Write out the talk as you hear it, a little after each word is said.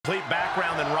Complete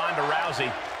background than Ronda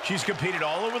Rousey. She's competed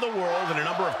all over the world in a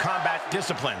number of combat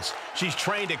disciplines. She's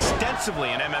trained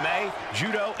extensively in MMA,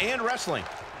 judo, and wrestling.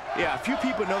 Yeah, few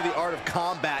people know the art of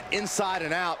combat inside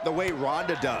and out the way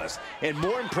Ronda does. And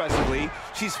more impressively,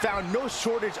 she's found no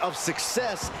shortage of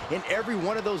success in every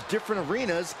one of those different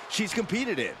arenas she's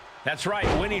competed in. That's right,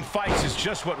 winning fights is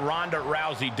just what Ronda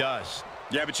Rousey does.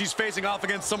 Yeah, but she's facing off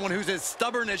against someone who's as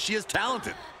stubborn as she is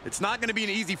talented. It's not going to be an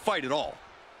easy fight at all.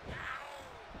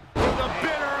 To the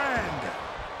bitter end.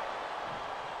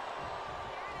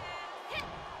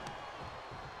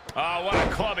 Oh, what a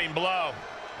clubbing blow.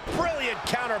 Brilliant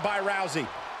counter by Rousey.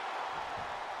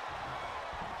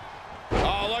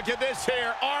 Oh, look at this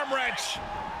here, arm wrench.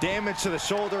 Damage to the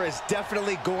shoulder is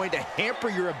definitely going to hamper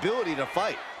your ability to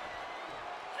fight.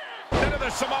 Into the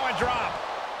Samoan drop.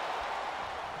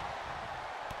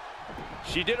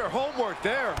 She did her homework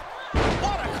there.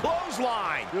 What a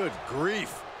clothesline. Good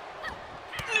grief.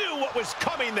 Knew what was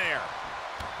coming there.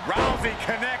 Rousey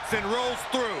connects and rolls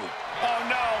through. Oh,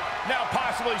 no. Now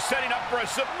possibly setting up for a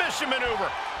submission maneuver.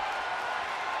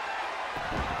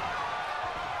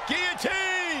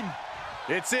 Guillotine.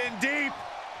 It's in deep.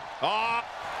 Oh.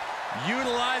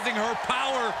 Utilizing her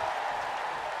power.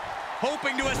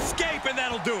 Hoping to escape, and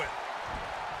that'll do it.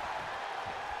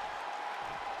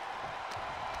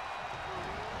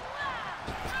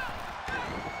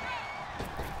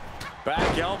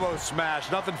 Back elbow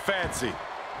smash, nothing fancy.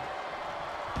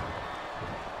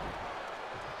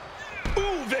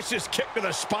 Ooh, vicious kick to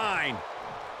the spine.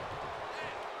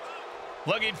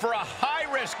 Looking for a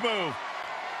high-risk move.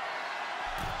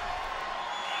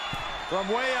 From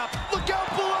way up, look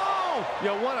out below!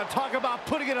 You want to talk about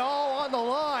putting it all on the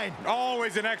line.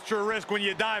 Always an extra risk when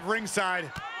you dive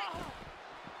ringside.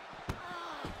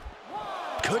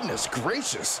 Goodness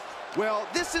gracious. Well,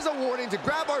 this is a warning to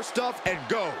grab our stuff and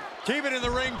go. Keep it in the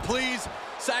ring, please.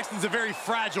 Saxton's a very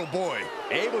fragile boy.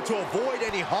 Able to avoid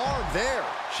any harm there.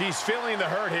 She's feeling the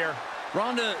hurt here.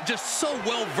 Ronda just so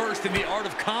well-versed in the art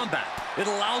of combat. It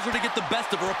allows her to get the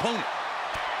best of her opponent.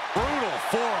 Brutal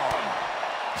forearm.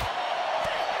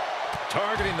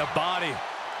 Targeting the body.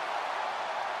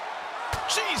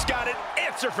 She's got an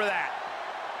answer for that.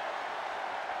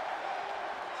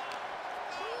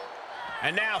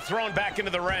 And now thrown back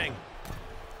into the ring.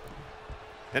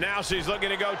 And now she's looking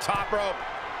to go top rope.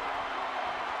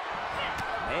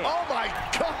 Man. Oh my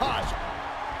gosh!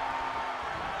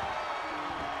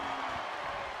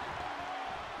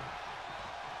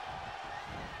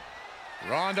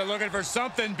 Ronda looking for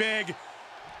something big.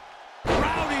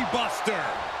 Rowdy Buster.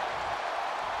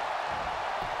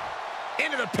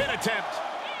 Into the pin attempt.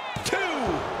 Two.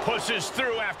 Pushes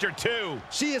through after two.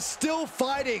 She is still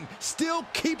fighting, still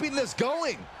keeping this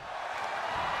going.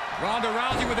 Ronda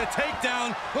Rousey with a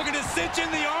takedown, looking to cinch in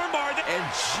the armbar. And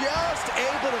just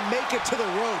able to make it to the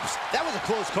ropes. That was a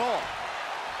close call.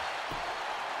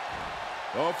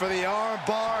 Go for the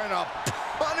armbar and a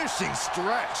punishing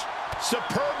stretch.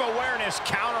 Superb awareness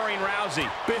countering Rousey.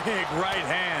 Big right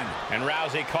hand. And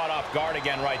Rousey caught off guard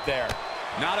again right there.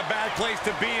 Not a bad place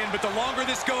to be in, but the longer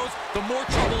this goes, the more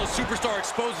trouble a superstar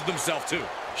exposes themselves to.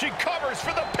 She covers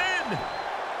for the pin.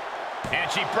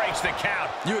 And she breaks the count.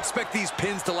 You expect these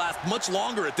pins to last much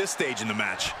longer at this stage in the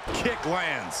match. Kick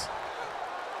lands.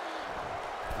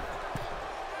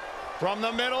 From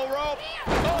the middle rope.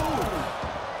 Oh!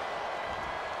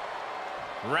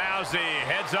 Rousey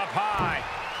heads up high.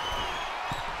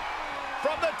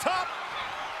 From the top.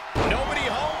 Nobody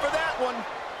home for that one.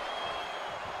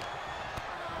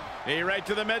 Knee right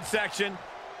to the midsection.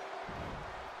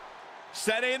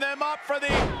 Setting them up for the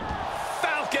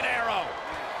Falcon Arrow.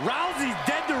 Rousey's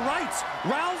dead to rights.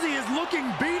 Rousey is looking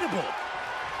beatable.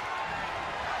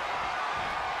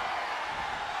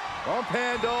 Bump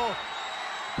handle.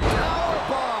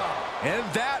 Powerbomb.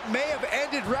 And that may have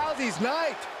ended Rousey's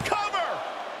night. Cover.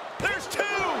 There's two.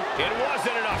 It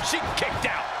wasn't enough. She kicked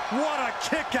out. What a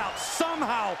kick out.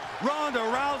 Somehow, Ronda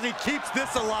Rousey keeps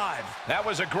this alive. That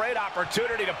was a great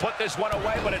opportunity to put this one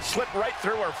away, but it slipped right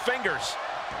through her fingers.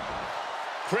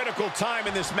 Critical time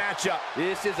in this matchup.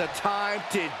 This is a time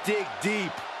to dig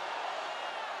deep.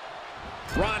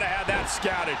 Ronda had that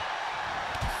scouted.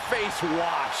 Face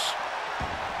wash.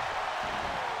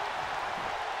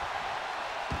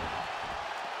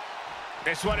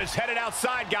 This one is headed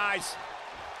outside, guys.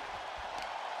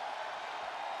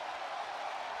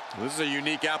 This is a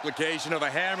unique application of a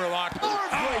hammerlock.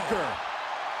 Heartbreaker.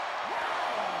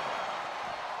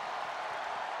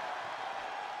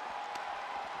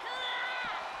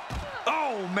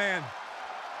 Oh, man.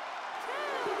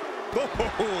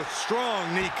 Oh,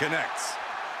 strong knee connects.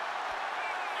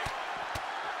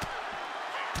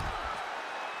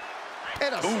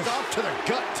 And a stomp to the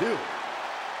gut, too.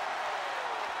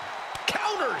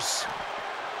 Counters.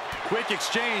 Quick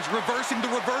exchange, reversing the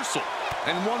reversal.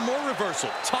 And one more reversal.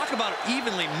 Talk about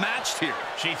evenly matched here.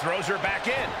 She throws her back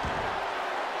in.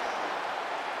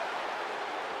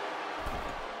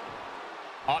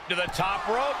 Up to the top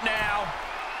rope now.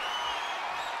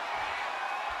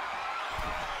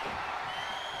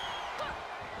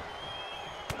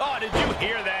 Oh, did you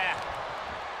hear that?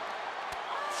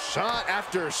 Shot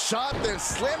after shot, then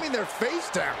slamming their face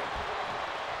down.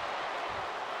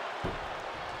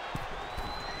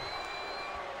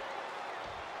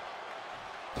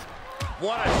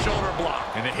 What a shoulder block.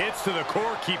 And the hits to the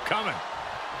core keep coming.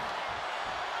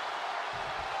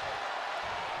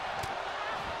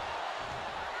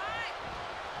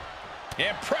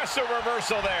 Impressive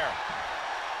reversal there.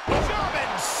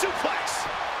 German suplex.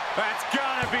 That's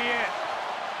gotta be it.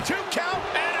 2 count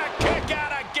and a kick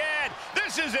out again.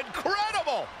 This is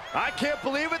incredible. I can't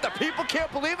believe it. The people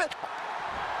can't believe it.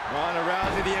 Ronda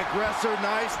Rousey, the aggressor.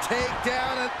 Nice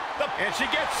takedown. And she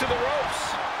gets to the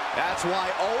ropes. That's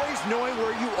why always knowing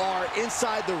where you are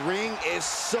inside the ring is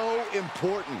so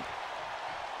important.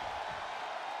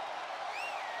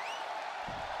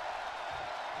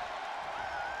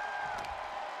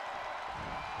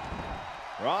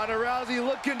 Ronda Rousey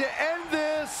looking to end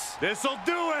this. This'll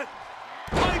do it.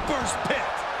 Piper's Pit.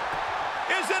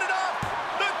 Is it enough?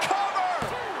 The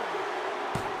cover.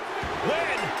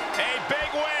 Win. A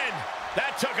big win.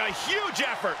 That took a huge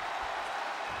effort.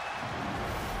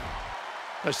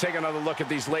 Let's take another look at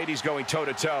these ladies going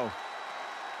toe-to-toe.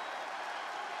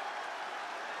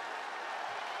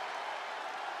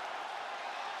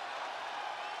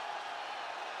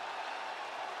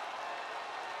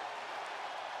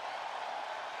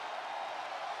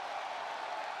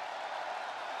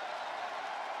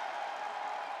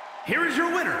 Here is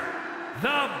your winner,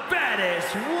 the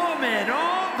baddest woman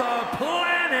on the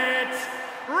planet,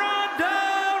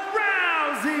 Ronda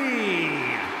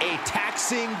Rousey. A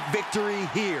taxing victory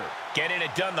here. Getting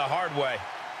it done the hard way.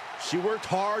 She worked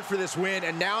hard for this win,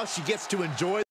 and now she gets to enjoy